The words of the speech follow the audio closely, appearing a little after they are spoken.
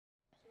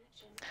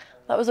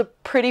That was a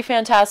pretty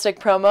fantastic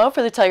promo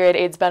for the Telluride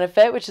AIDS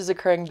benefit, which is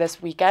occurring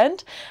this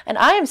weekend. And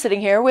I am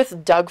sitting here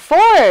with Doug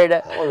Ford.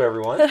 Hello,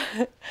 everyone.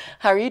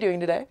 How are you doing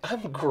today?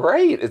 I'm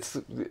great. It's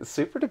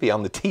super to be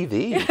on the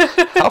TV.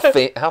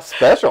 How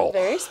special.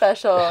 Very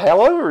special.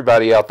 Hello,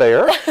 everybody out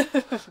there.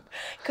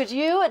 Could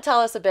you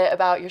tell us a bit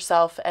about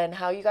yourself and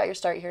how you got your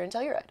start here in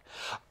Telluride?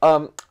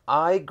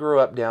 I grew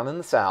up down in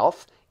the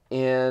South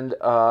and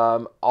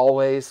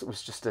always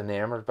was just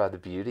enamored by the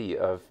beauty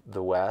of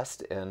the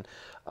West, and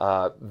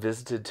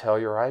visited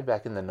Telluride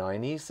back in the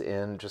 90s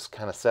and just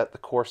kind of set the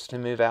course to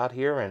move out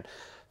here, and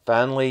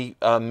finally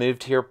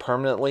moved here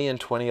permanently in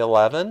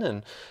 2011,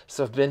 and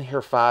so I've been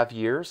here 5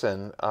 years,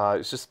 and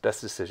it's just the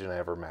best decision I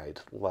ever made.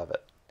 Love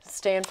it.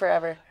 Staying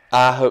forever.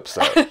 I hope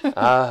so.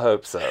 I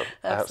hope so.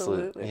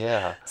 Absolutely.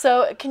 Yeah.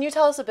 So can you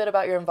tell us a bit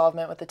about your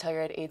involvement with the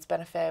Telluride AIDS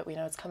benefit? We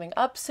know it's coming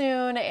up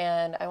soon,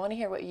 and I want to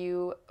hear what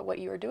you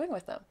are doing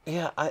with them.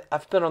 Yeah,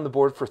 I've been on the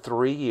board for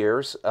 3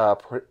 years.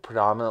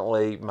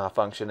 Predominantly, my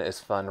function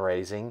is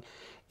fundraising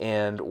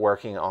and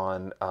working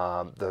on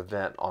the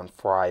event on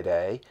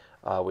Friday,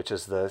 which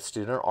is the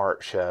student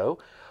art show.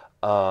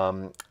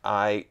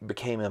 I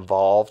became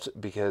involved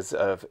because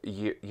of,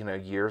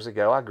 years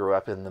ago, I grew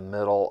up in the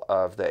middle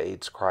of the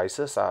AIDS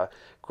crisis. I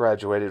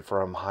graduated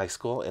from high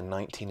school in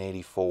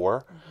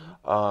 1984,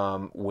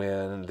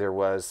 when there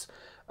was,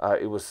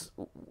 it was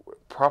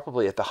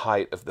probably at the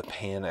height of the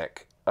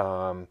panic,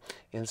 and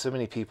so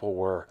many people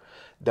were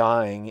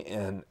dying.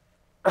 And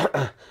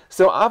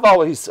so I've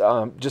always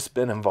just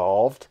been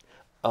involved.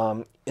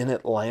 In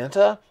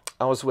Atlanta,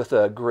 I was with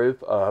a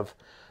group of,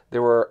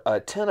 there were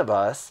 10 of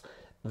us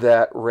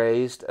that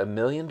raised $1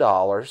 million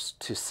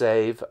to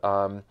save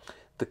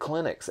the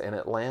clinics in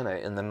Atlanta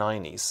in the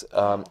 90s.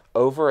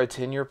 Over a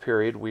 10-year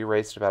period, we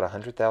raised about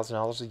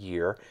 $100,000 a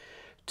year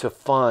to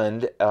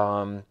fund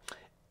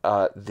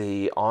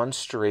the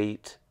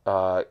on-street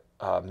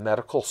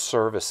medical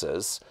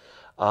services.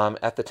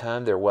 At the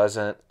time, there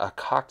wasn't a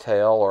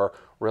cocktail or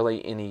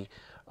really any,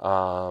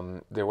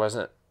 there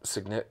wasn't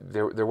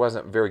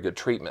very good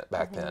treatment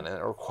back then, and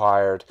it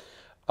required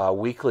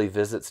weekly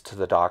visits to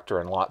the doctor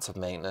and lots of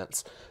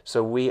maintenance.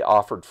 So we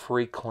offered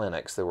free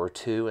clinics. There were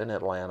 2 in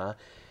Atlanta,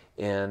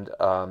 and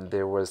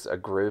there was a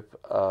group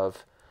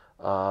of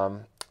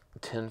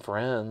 10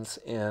 friends,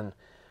 and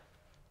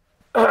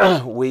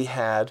we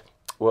had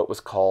what was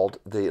called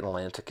the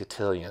Atlanta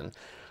Cotillion,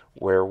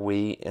 where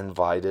we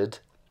invited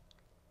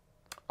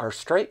our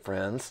straight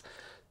friends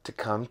to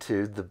come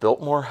to the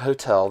Biltmore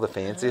Hotel, the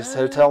fanciest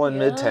hotel in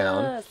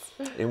Midtown,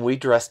 and we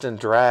dressed in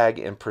drag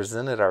and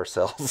presented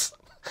ourselves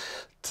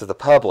to the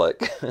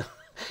public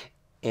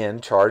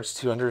and charged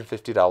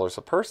 $250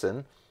 a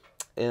person.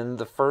 And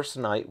the first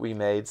night we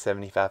made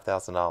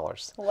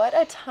 $75,000. What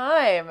a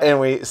time!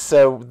 And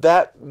so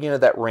that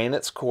that ran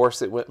its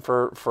course. It went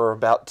for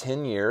about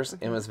 10 years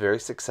and was very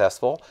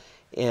successful.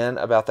 And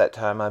about that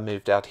time I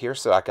moved out here,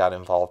 so I got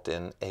involved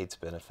in AIDS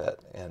benefit,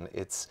 and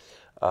it's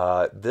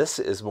this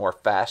is more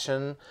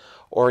fashion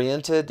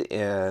oriented,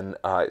 and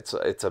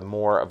it's a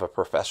more of a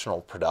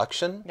professional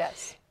production.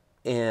 Yes.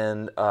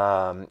 And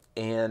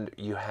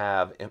you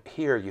have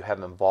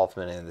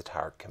involvement in the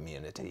entire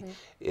community.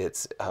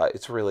 It's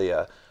really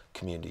a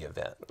community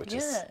event, which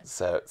is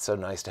so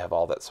nice to have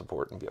all that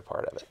support and be a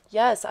part of it.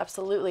 Yes,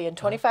 absolutely. And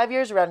 25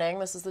 years running,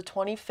 this is the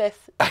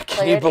 25th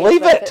Can you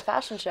believe it?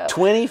 fashion show.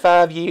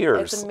 25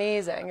 years. It's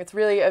amazing. It's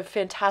really a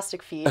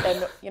fantastic feat,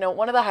 and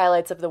one of the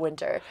highlights of the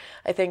winter.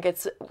 I think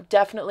it's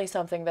definitely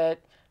something that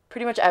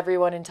pretty much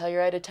everyone in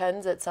Telluride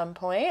attends at some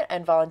point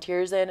and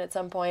volunteers in at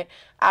some point.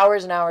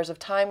 Hours and hours of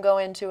time go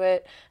into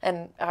it,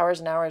 and hours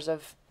and hours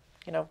of,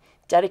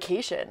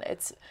 dedication.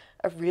 It's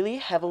a really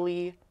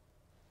heavily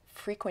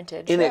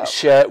frequented show. And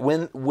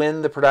it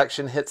when the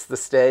production hits the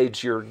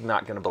stage, you're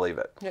not going to believe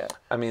it. Yeah.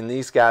 I mean,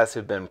 these guys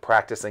have been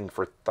practicing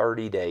for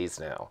 30 days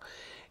now,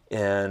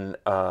 and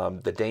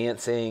the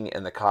dancing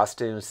and the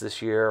costumes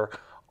this year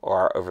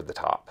are over the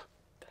top.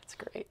 That's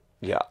great.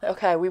 Yeah.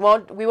 Okay, we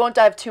won't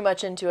dive too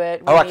much into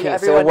it. I can't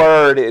say a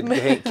word.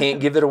 Can't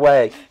give it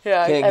away.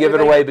 Yeah, can't give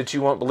it away, but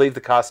you won't believe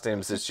the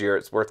costumes this year.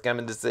 It's worth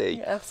coming to see.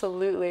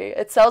 Absolutely.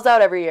 It sells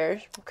out every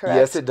year, correct?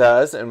 Yes, it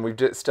does, and we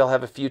still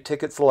have a few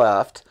tickets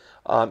left.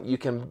 You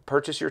can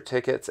purchase your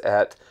tickets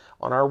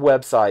on our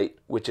website,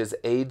 which is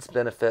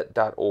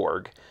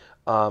aidsbenefit.org.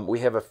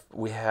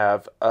 We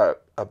have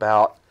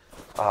about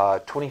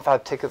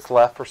 25 tickets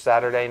left for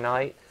Saturday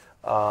night.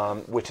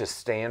 Which is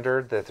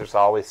standard, that there's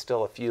always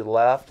still a few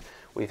left.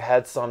 We've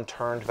had some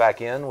turned back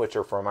in, which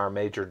are from our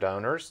major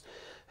donors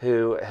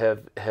who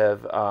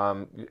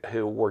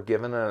who were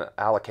given an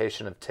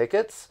allocation of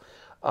tickets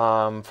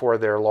for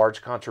their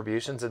large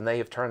contributions, and they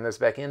have turned those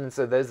back in, and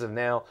so those have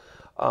now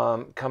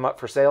come up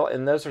for sale,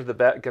 and those are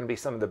going to be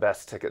some of the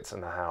best tickets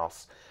in the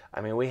house.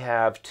 I mean, we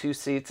have 2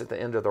 seats at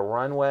the end of the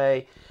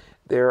runway.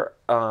 They're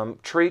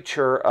treat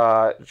your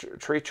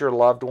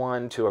loved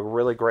one to a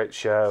really great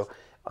show.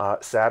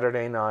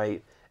 Saturday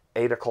night,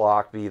 8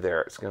 o'clock, be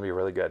there. It's going to be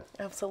really good.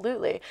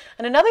 Absolutely.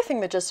 And another thing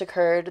that just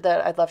occurred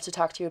that I'd love to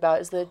talk to you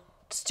about is the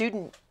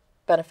student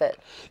benefit.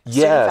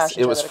 Yes, Fashion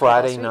it show was that occurred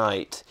Friday last week.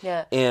 night.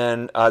 Yeah.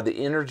 And the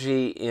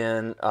energy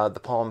in the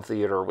Palm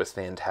Theater was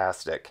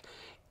fantastic.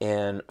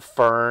 And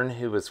Fern,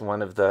 who was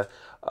one of the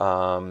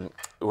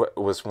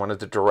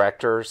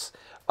directors,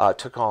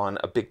 took on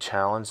a big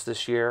challenge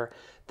this year.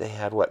 They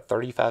had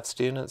 35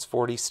 students,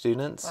 40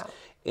 students. Wow.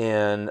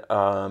 And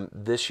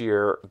this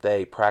year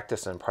they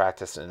practiced and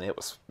practiced, and it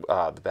was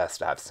the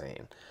best I've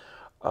seen.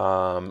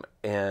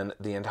 And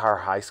the entire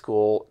high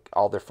school,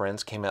 all their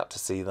friends came out to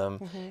see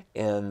them,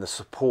 and the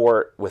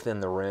support within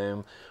the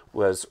room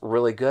was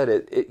really good.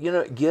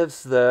 It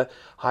gives the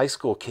high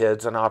school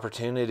kids an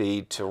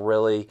opportunity to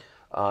really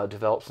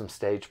develop some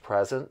stage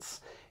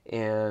presence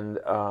and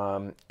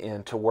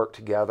to work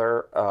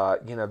together.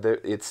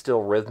 It's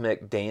still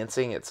rhythmic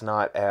dancing. It's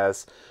not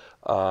as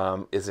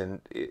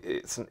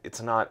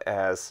it's not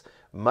as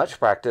much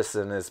practice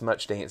and as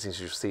much dancing as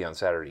you see on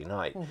Saturday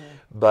night,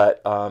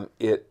 but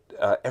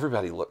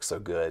everybody looked so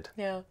good.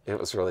 Yeah. It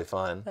was really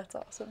fun. That's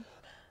awesome.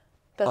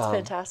 That's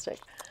fantastic.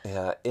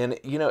 Yeah, and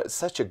it's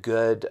such a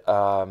good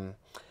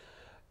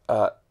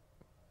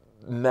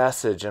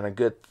message and a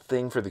good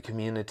thing for the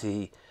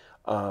community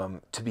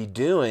to be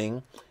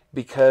doing,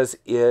 because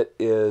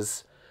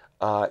it's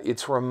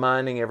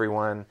reminding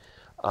everyone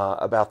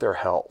about their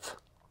health.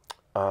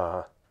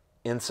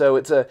 And so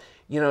it's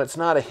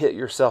not a hit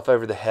yourself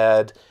over the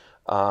head,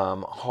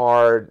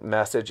 hard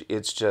message.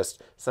 It's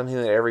just something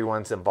that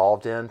everyone's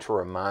involved in to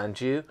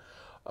remind you.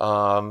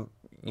 And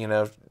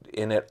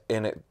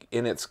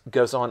it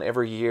goes on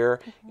every year,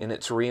 and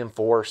it's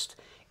reinforced,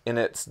 and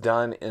it's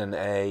done in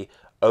a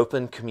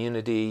open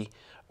community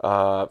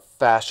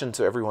fashion,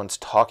 so everyone's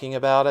talking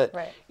about it.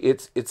 Right.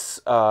 It's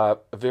a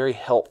very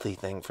healthy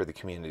thing for the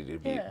community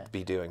to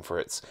be doing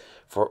for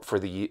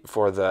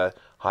the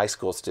high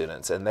school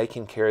students, and they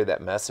can carry that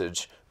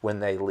message when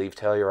they leave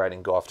Telluride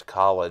and go off to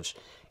college,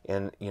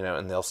 and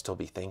they'll still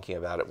be thinking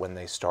about it when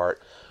they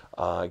start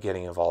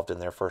getting involved in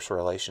their first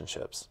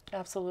relationships.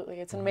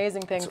 Absolutely. It's an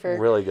amazing thing for a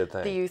really good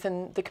thing. The youth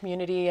and the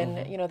community, and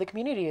the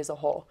community as a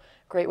whole.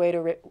 Great way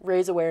to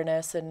raise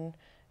awareness and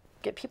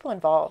get people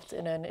involved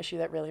in an issue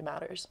that really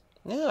matters.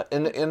 Yeah,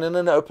 and in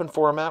an open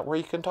format where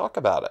you can talk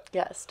about it.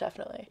 Yes,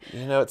 definitely.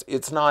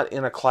 It's not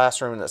in a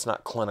classroom, and it's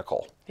not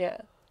clinical. Yeah,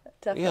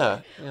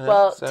 definitely. Yeah.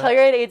 Well,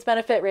 Telluride AIDS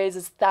Benefit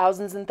raises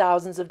thousands and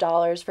thousands of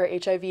dollars for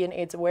HIV and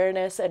AIDS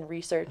awareness and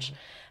research,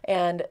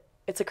 and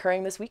it's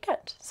occurring this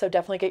weekend. So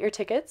definitely get your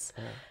tickets.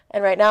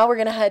 And right now we're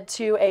going to head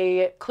to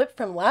a clip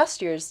from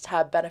last year's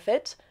TAB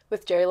Benefit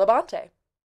with Jerry Labonte.